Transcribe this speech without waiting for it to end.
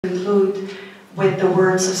conclude with the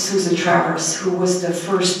words of Susan Travers, who was the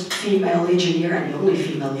first female legionnaire and the only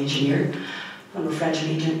female legionnaire from the French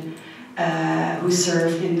Legion, who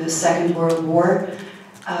served in the Second World War,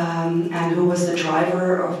 and who was the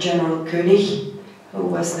driver of General Koenig, who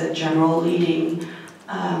was the general leading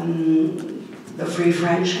the Free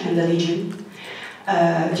French and the Legion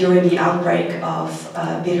during the outbreak of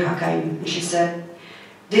Bir Hakeim. She said,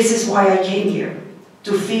 "This is why I came here,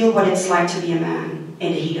 to feel what it's like to be a man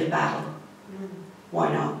in the heat of battle." Why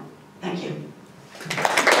not? Thank you.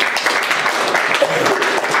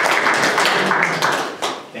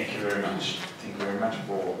 Thank you very much. Thank you very much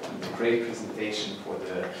for the great presentation, for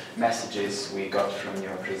the messages we got from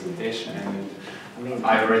your presentation. And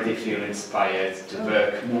I already feel inspired to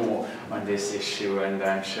work more on this issue, and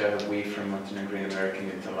I'm sure we from Montenegrin American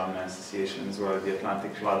Youth Alumni Association, as well as the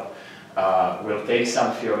Atlantic Club, will take some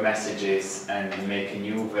of your messages and make a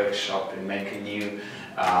new workshop and make a new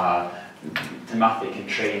thematic and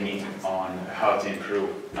training on how to improve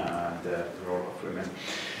the role of women.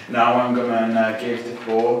 Now I'm going to give the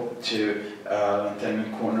floor to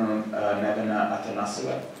Lieutenant Colonel Nevena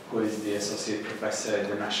Atanasova, who is the Associate Professor at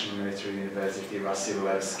the National Military University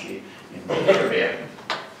Vasilevsky in Bulgaria.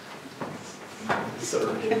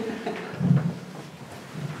 Sorry.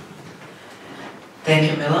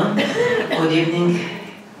 Thank you, Milan. Good evening,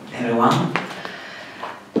 everyone.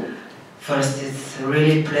 First, it's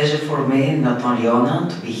really a pleasure for me, not only honor,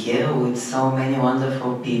 to be here with so many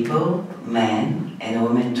wonderful people, men and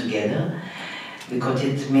women together, because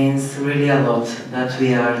it means really a lot that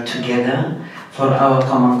we are together for our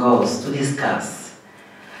common goals, to discuss,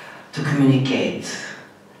 to communicate,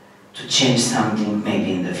 to change something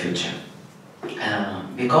maybe in the future.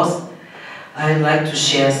 Because I'd like to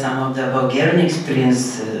share some of the Bulgarian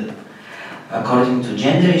experience according to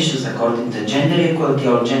gender issues, according to gender equality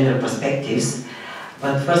or gender perspectives.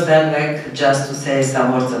 But first I'd like just to say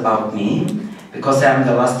some words about me, because I'm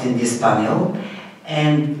the last in this panel,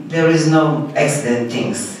 and there is no accident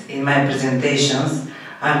things. In my presentations,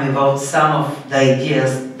 I'm about some of the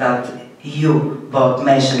ideas that you both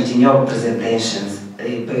mentioned in your presentations.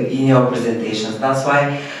 That's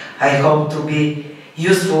why I hope to be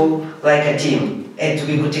useful like a team, and to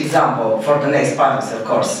be a good example for the next panels, of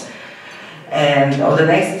course. And on the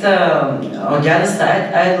next, on the other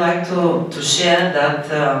side, I'd like to share that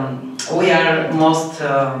we are, most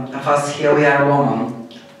of us here, we are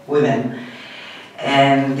women,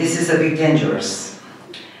 and this is a bit dangerous,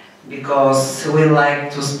 because we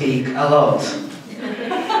like to speak a lot.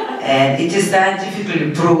 And it is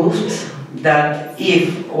scientifically proved that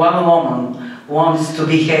if one woman wants to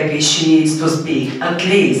be happy, she needs to speak at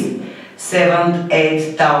least 7,000 to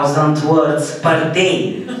 8,000 words per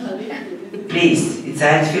day. Please, it's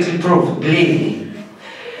scientifically proved, believe me.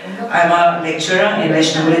 I'm a lecturer in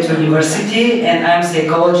National Military University and I'm a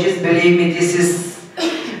psychologist, believe me, this is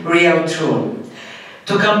real true.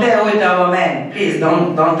 To compare with our men, please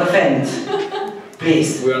don't offend,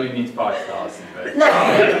 please. We only need 5,000. But... No,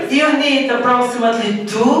 you need approximately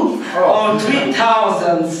 2,000 or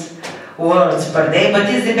 3,000 words per day, but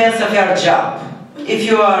it depends on your job. If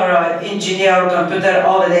you are an engineer or computer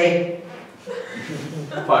all the day,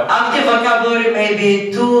 active vocabulary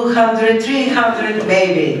maybe 200, 300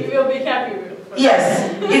 maybe. You will be happy with it.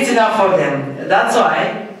 Yes, it's enough for them. That's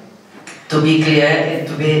why, to be clear and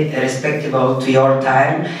to be respectable to your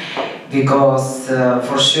time, because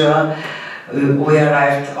for sure we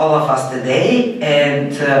arrived all of us today,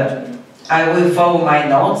 and I will follow my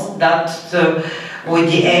notes that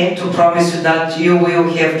with the aim to promise you that you will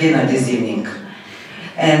have dinner this evening.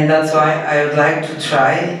 And that's why I would like to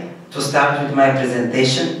try to start with my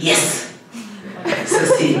presentation. Yes!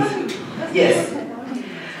 Succeed. Yes.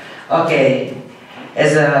 Okay.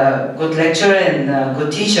 As a good lecturer and a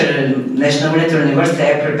good teacher in National Military University,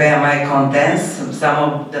 I prepare my contents, some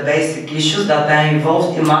of the basic issues that are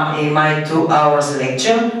involved in my 2 hours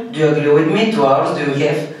lecture. Do you agree with me? 2 hours, do you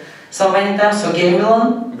have so many times? Okay,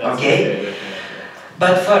 Milan? Okay.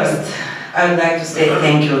 But first, I would like to say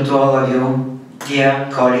thank you to all of you, dear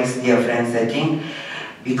colleagues, dear friends, I think,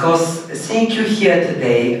 because seeing you here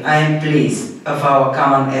today, I am pleased of our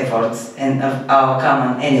common efforts and of our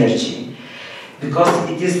common energy, because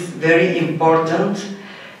it is very important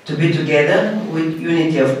to be together with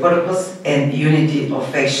unity of purpose and unity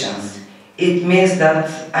of actions. It means that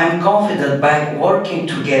I'm confident by working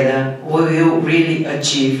together we will really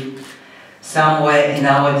achieve somewhere in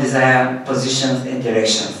our desired positions and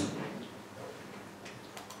directions.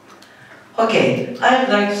 Okay, I would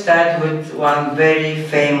like to start with one very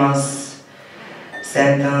famous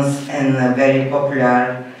sentence and a very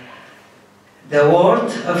popular The word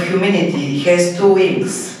of humanity has two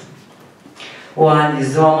wings. One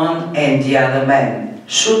is woman and the other man.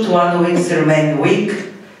 Should one wing remain weak,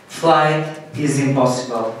 flight is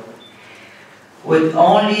impossible. With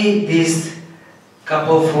only these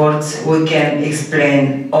couple of words, we can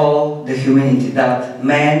explain all the humanity, that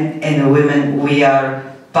men and women, we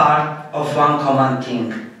are part of one common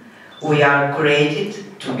thing. We are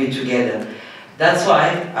created to be together. That's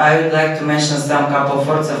why I would like to mention some couple of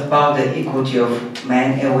words about the equality of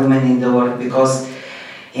men and women in the world, because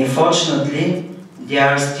unfortunately there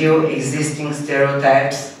are still existing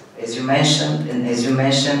stereotypes, as you mentioned,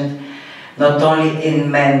 not only in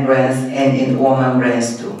men brains and in women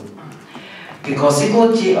brains too. Because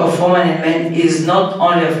equality of women and men is not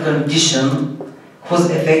only a condition whose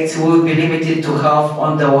effects will be limited to half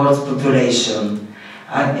on the world's population.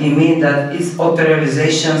 And it means that its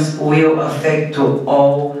operations will affect to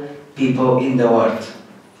all people in the world.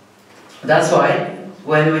 That's why,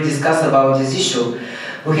 when we discuss about this issue,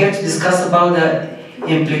 we have to discuss about the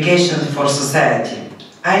implications for society.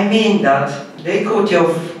 I mean that the equality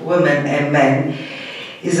of women and men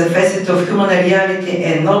is a facet of human reality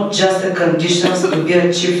and not just a condition to be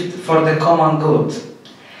achieved for the common good.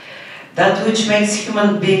 That which makes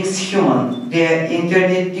human beings human, their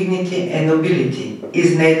internal dignity and nobility,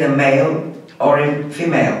 is neither male or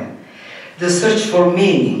female. The search for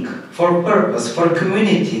meaning, for purpose, for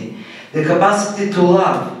community, the capacity to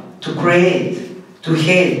love, to create, to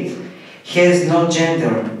hate, has no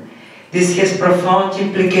gender. This has profound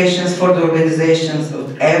implications for the organizations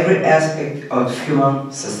of every aspect of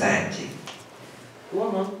human society.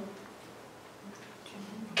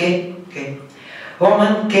 Okay.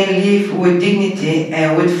 Women can live with dignity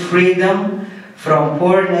and with freedom from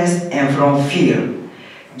poorness and from fear.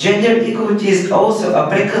 Gender equality is also a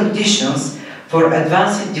precondition for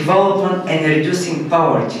advancing development and reducing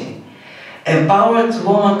poverty. Empowered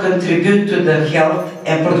women contribute to the health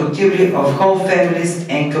and productivity of whole families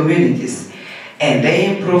and communities, and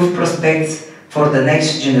they improve prospects for the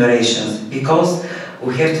next generations, because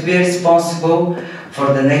we have to be responsible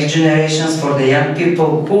for the next generations, for the young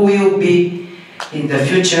people who will be in the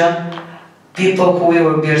future, people who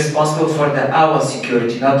will be responsible for our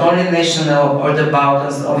security, not only national or the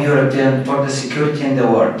Balkans or European, for the security in the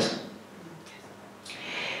world.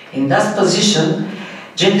 In that position,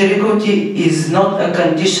 gender equality is not a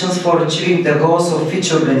condition for achieving the goals of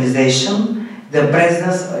future organization, the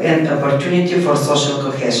presence and opportunity for social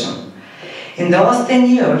cohesion. In the last 10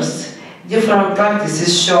 years, different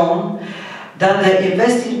practices shown that the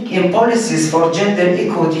investing in policies for gender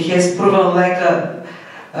equality has proven like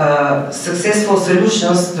successful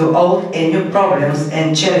solutions to old and new problems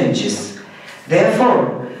and challenges.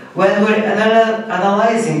 Therefore, when we're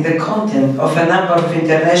analyzing the content of a number of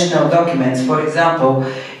international documents, for example,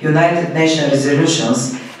 United Nations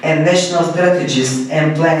resolutions and national strategies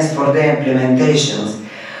and plans for their implementations,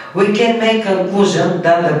 we can make a conclusion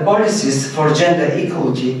that the policies for gender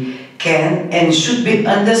equality can and should be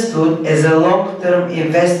understood as a long-term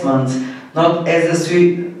investment, not as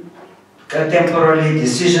a temporary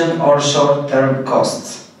decision or short-term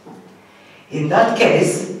costs. In that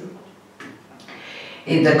case,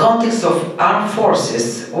 in the context of armed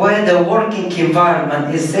forces, where the working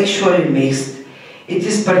environment is sexually mixed, it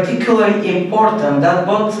is particularly important that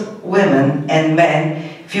both women and men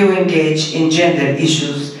feel engaged in gender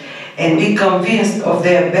issues and be convinced of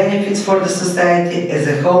their benefits for the society as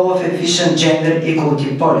a whole of efficient gender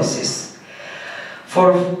equality policies.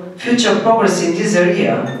 For future progress in this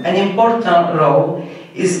area, an important role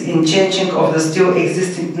is in changing of the still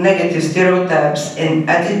existing negative stereotypes and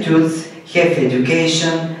attitudes have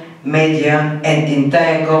education, media, and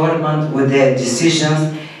entire government with their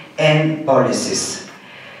decisions and policies.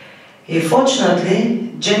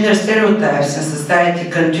 Unfortunately, gender stereotypes in society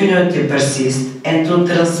continue to persist and to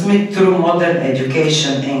transmit through modern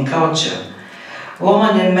education and culture.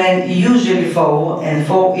 Women and men usually fall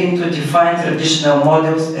into defined traditional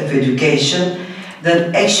models of education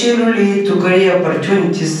that actually lead to career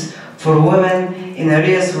opportunities for women in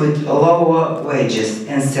areas with lower wages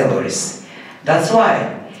and salaries. That's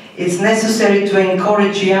why it's necessary to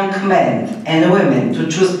encourage young men and women to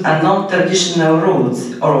choose a non-traditional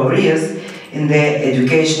routes or areas in their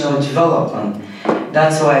educational development.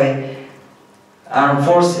 That's why armed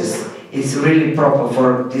forces is really proper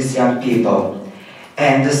for these young people.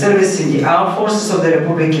 And the service in the armed forces of the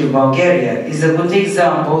Republic of Bulgaria is a good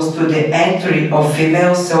example to the entry of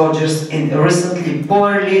female soldiers in the recently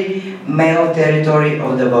poorly male territory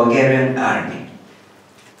of the Bulgarian army.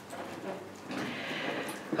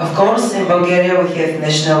 Of course, in Bulgaria we have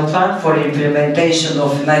national plan for implementation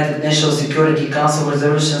of United Nations Security Council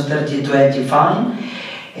Resolution 3025.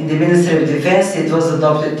 In the Ministry of Defense it was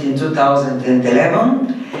adopted in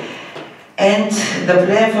 2011. And the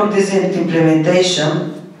plan for this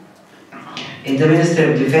implementation in the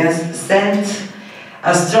Ministry of Defense sent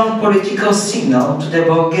a strong political signal to the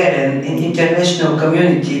Bulgarian and international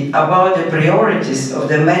community about the priorities of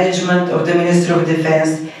the management of the Ministry of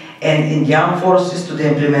Defense and in the armed forces to the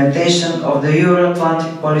implementation of the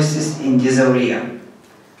Euro-Atlantic policies in this area.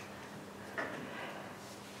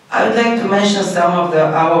 I would like to mention some of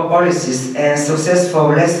our policies and successful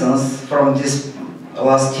lessons from these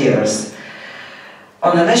last years.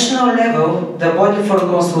 On a national level, the body for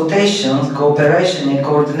consultation, cooperation and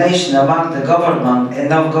coordination among the government and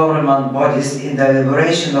non-government bodies in the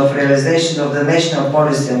elaboration of realization of the national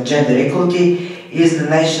policy of gender equality is the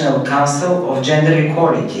National Council of Gender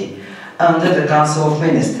Equality under the Council of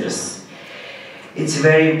Ministers. It's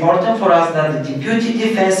very important for us that the Deputy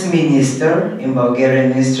Defense Minister in Bulgarian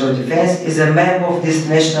Ministry of Defense is a member of this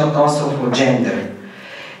National Council for Gender.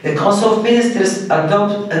 The Council of Ministers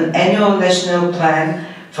adopt an annual national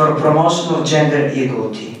plan for promotion of gender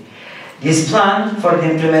equality. This plan for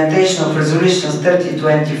the implementation of Resolutions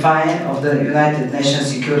 3025 of the United Nations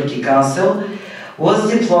Security Council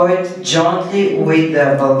was deployed jointly with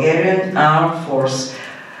the Bulgarian Armed Force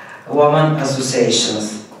Women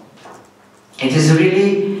Associations. It is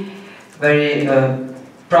really very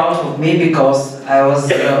proud of me because I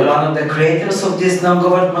was one of the creators of these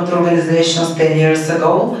non-government organizations 10 years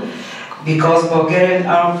ago, because Bulgarian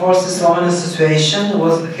Armed Forces Women Association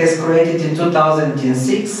has created in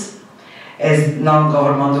 2006 as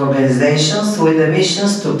non-government organizations with the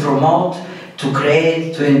missions to promote, to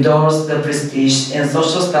create, to endorse the prestige and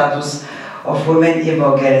social status of women in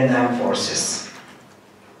Bulgarian Armed Forces.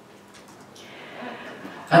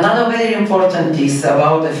 Another very important is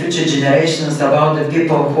about the future generations, about the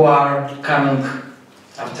people who are coming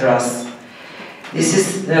after us. This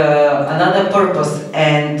is another purpose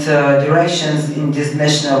and directions in this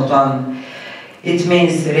national plan. It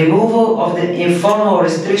means removal of the informal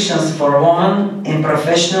restrictions for women in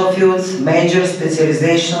professional fields, major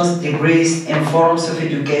specializations, degrees and forms of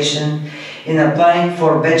education in applying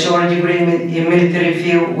for bachelor degree in military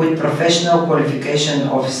field with professional qualification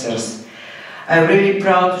officers. I'm really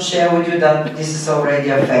proud to share with you that this is already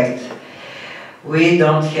a fact. We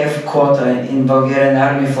don't have quota in Bulgarian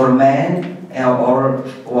army for men or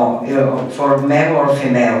for male or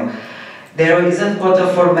female. There isn't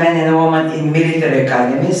quota for men and women in military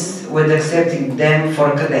academies, with accepting them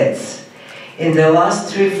for cadets. In the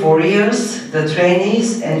last 3-4 years, the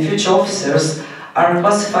trainees and future officers are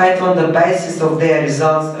classified on the basis of their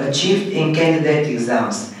results achieved in candidate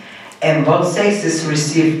exams. And both sexes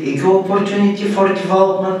receive equal opportunity for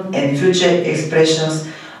development and future expressions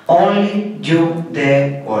only due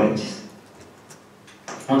their qualities.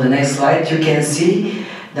 On the next slide you can see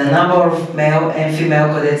the number of male and female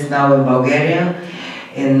cadets now in Bulgaria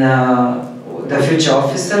in the future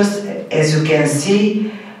officers. As you can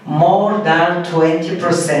see, more than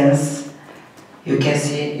 20%, you can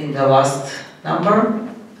see in the last number,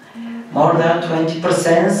 more than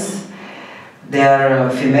 20%. They are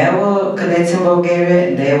female cadets in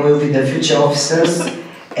Bulgaria, they will be the future officers,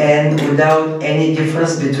 and without any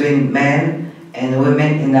difference between men and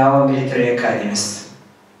women in our military academies.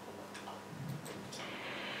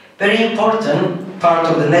 Very important part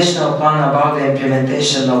of the national plan about the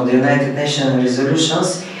implementation of the United Nations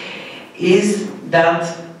resolutions is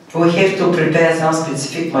that we have to prepare some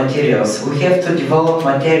specific materials. We have to develop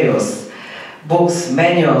materials, books,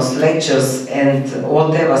 manuals, lectures, and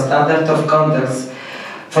whatever standard of conduct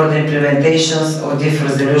for the implementations of these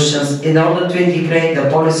resolutions in order to integrate the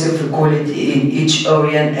policy of equality in each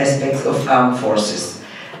area and aspects of armed forces.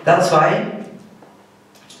 That's why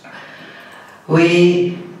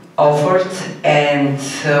we offered and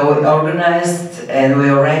we organized and we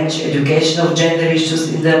arranged education of gender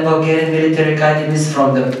issues in the Bulgarian military academies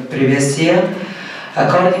from the previous year,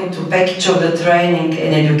 according to package of the training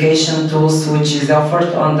and education tools which is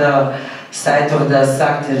offered on the site of the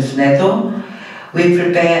SACTIV-NATO. We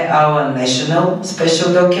prepare our national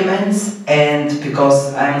special documents, and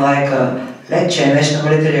because I'm like a lecturer in National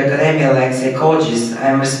Military Academy, like psychologist,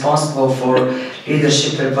 I'm responsible for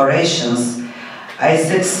leadership preparations. I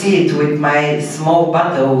succeed with my small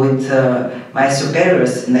battle with my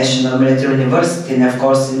superiors in National Military University and of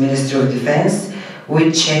course in Ministry of Defense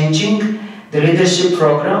with changing the leadership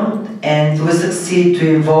program, and we succeed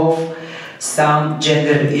to involve some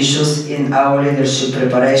gender issues in our leadership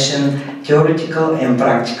preparation, theoretical and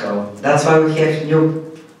practical. That's why we have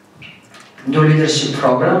new new leadership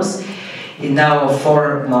programs in our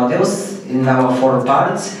 4 modules, in our 4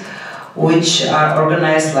 parts, which are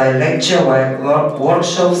organized like lecture,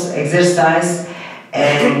 workshops, exercise,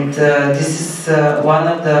 and this is one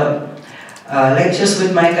of the lectures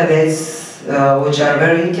with my cadets, which are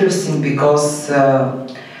very interesting because I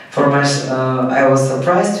was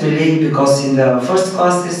surprised really, because in the first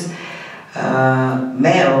classes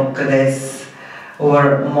male cadets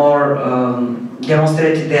were more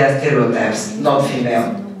demonstrated their stereotypes, not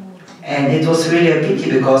female. And it was really a pity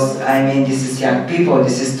because, I mean, this is young people,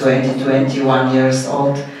 this is 20, 21 years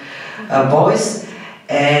old boys,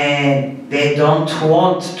 and they don't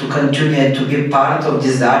want to continue to be part of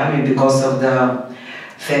this army because of the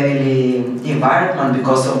family environment,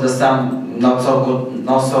 because of the some not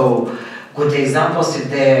so good examples in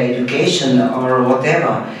their education or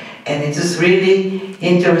whatever. And it is really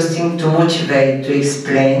interesting to motivate, to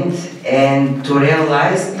explain, and to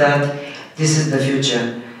realize that this is the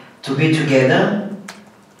future. To be together,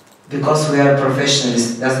 because we are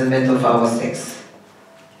professionals, doesn't matter of our sex.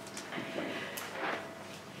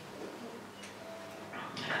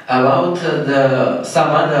 About some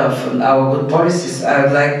other of our good policies, I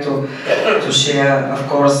would like to share, of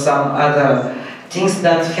course, some other things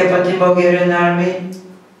that happened in Bulgarian Army.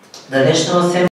 The National Assembly